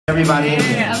Everybody in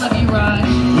here. I love you, Raj.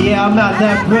 Yeah, I'm out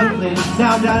there in Brooklyn,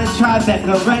 now I'm down in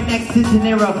Tribeca, right next to De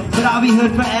Niro, but I'll be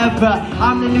hood forever.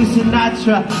 I'm the new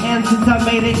Sinatra, and since I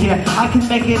made it here, I can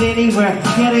make it anywhere.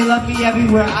 Yeah, they love me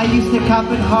everywhere. I used to cop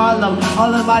in Harlem.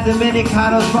 All of my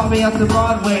Dominicanos brought me up to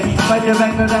Broadway. Right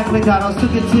direct on that McDonald's,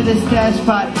 took it to the stash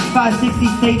spot, 560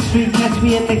 State Street. Catch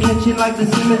me in the kitchen like the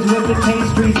Siemens whipping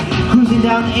pastries. Cruising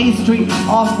down A Street,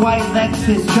 off-white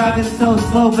Lexus, driving so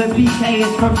slow, but BK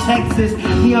is from Texas.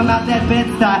 Me, I'm out that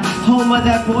Bed-Stuy, home of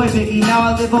that boy Biggie. Now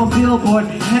I live on Billboard,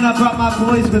 and I brought my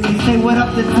boys with me. Say what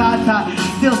up to Tata,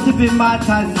 still sipping my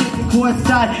time, sitting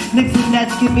courtside. Knicks and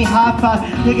Nets give me high five.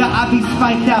 Nigga, I be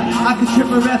spiked out. I could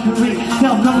trip a referee,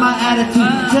 tell from my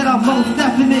attitude that I'm most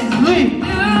definitely.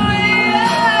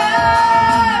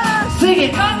 Sing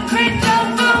it. Concrete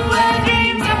jungle where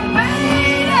dreams are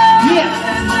made of. Yeah.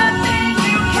 There's nothing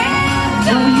you can't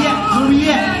do. Where we at? Where we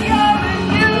at?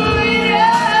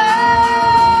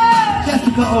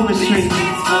 Jessica Overstreet. These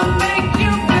streets will make you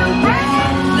feel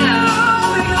brand new.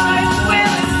 Life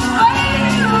will inspire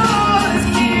you. Let's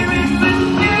hear it with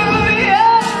you.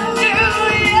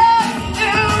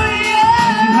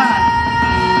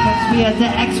 Catch me at the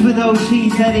X with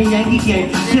OGs at a Yankee game.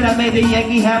 Shit, I made the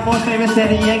Yankee hat more famous than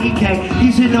a Yankee cake.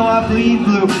 You should know I bleed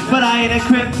blue, but I ain't a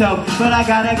crypto. But I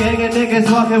got a gang of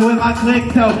niggas walking with my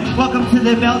click toe. Welcome to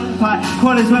the melting pot,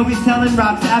 corners where we selling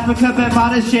rocks. Africa,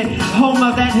 Bambaataa shit, home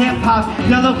of that hip hop.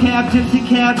 Yellow cab, gypsy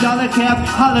cab, dollar cab.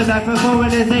 Holler back for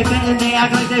foreigners, they bet and they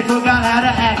act like they forgot how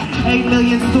to act. 8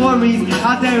 million stories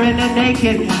out there in the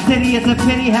naked city. It's a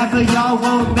pity half of y'all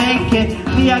won't make it.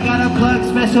 Me, I got a plug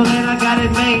special and I got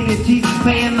it made. It's Jesus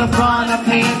paying LeBron, I'm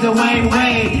paying Dwayne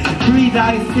Wade. 3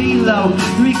 dice CeeLo,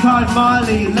 3-card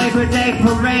Marley. Labor Day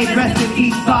parade, rest in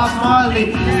peace Bob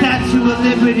Marley. Statue of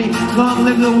Liberty, long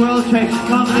live the World Trade,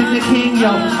 long live the King, yo.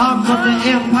 I'm from the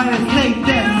Empire State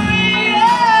Death.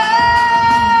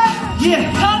 Yeah,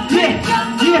 yeah,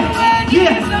 yeah,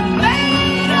 yeah.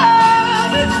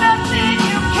 There's nothing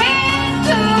you can't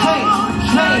do. Hey,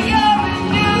 hey.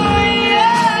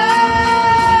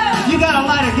 You got a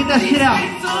lighter, get that shit out.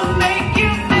 Will make you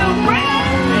feel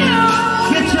brand new.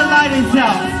 Get your lighters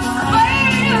out.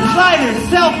 Lighters,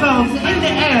 cell phones in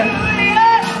the air.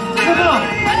 Come on.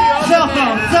 Cell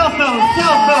phones, cell phones,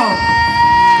 cell phones.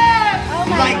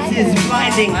 Lights is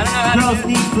blinding. Girls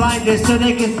need blinders so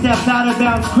they can step out of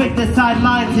bounds quick. The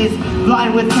sidelines is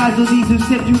blind with casualties who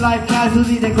sip through life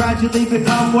casually to gradually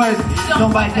become worse.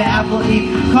 Don't bite the apple, eat.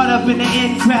 Caught up in the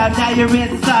in crowd, now you're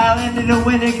in style. And in the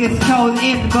winter gets cold,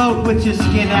 in vote with your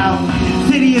skin out.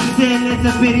 City of sin, it's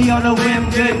a pity on a whim.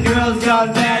 Good girls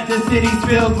gone bad, the city's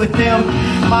filled with them.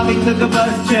 Mommy took a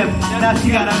bus trip, now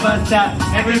she got a bus out.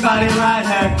 Everybody ride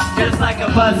her, just like a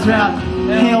bus route.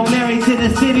 Hail Mary to the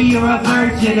city, you're a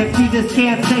virgin. If Jesus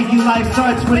can't save you, life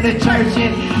starts with the church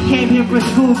in. Came here for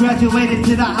school, graduated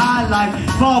to the high life.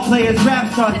 Ball players,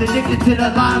 rap stars, addicted to the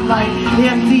limelight. The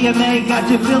MDMA got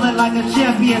you feeling like a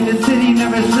champion. The city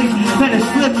never sleeps, better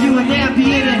slip you an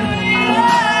ambient.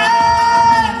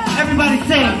 Everybody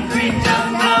sing.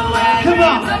 Come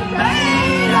on.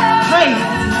 Hey.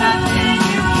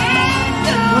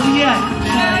 Where we at?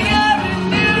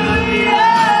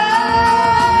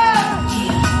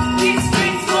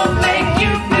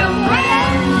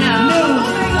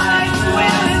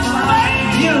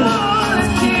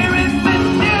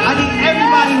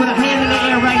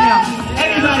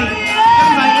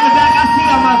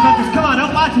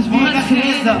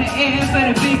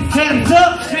 Hands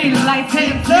up, street lights,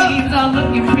 hands up, all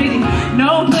looking pretty.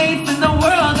 No place in the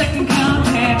world that can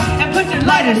compare. And put your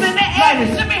lighters in the air.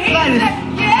 Let me hear you say,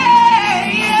 yeah,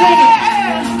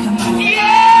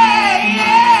 yeah, yeah,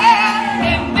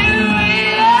 yeah, and do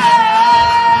it.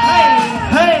 Hey,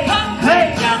 hey, hey,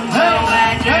 hey,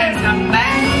 where dreams are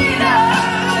made of.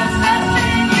 There's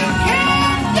nothing you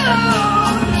can't do.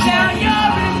 Now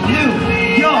you're in New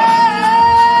York.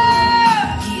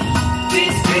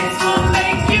 These streets will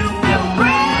make you feel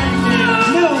brand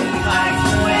new. Like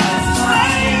when it's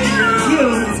brand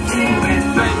new.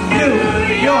 New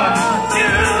York.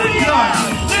 New York.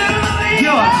 New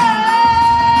York.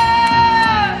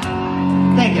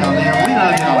 Thank y'all, man. We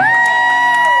love y'all.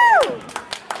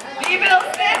 Female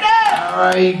stand up. All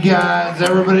right, guys.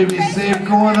 Everybody be safe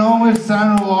going home. It's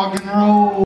time to walk and roll.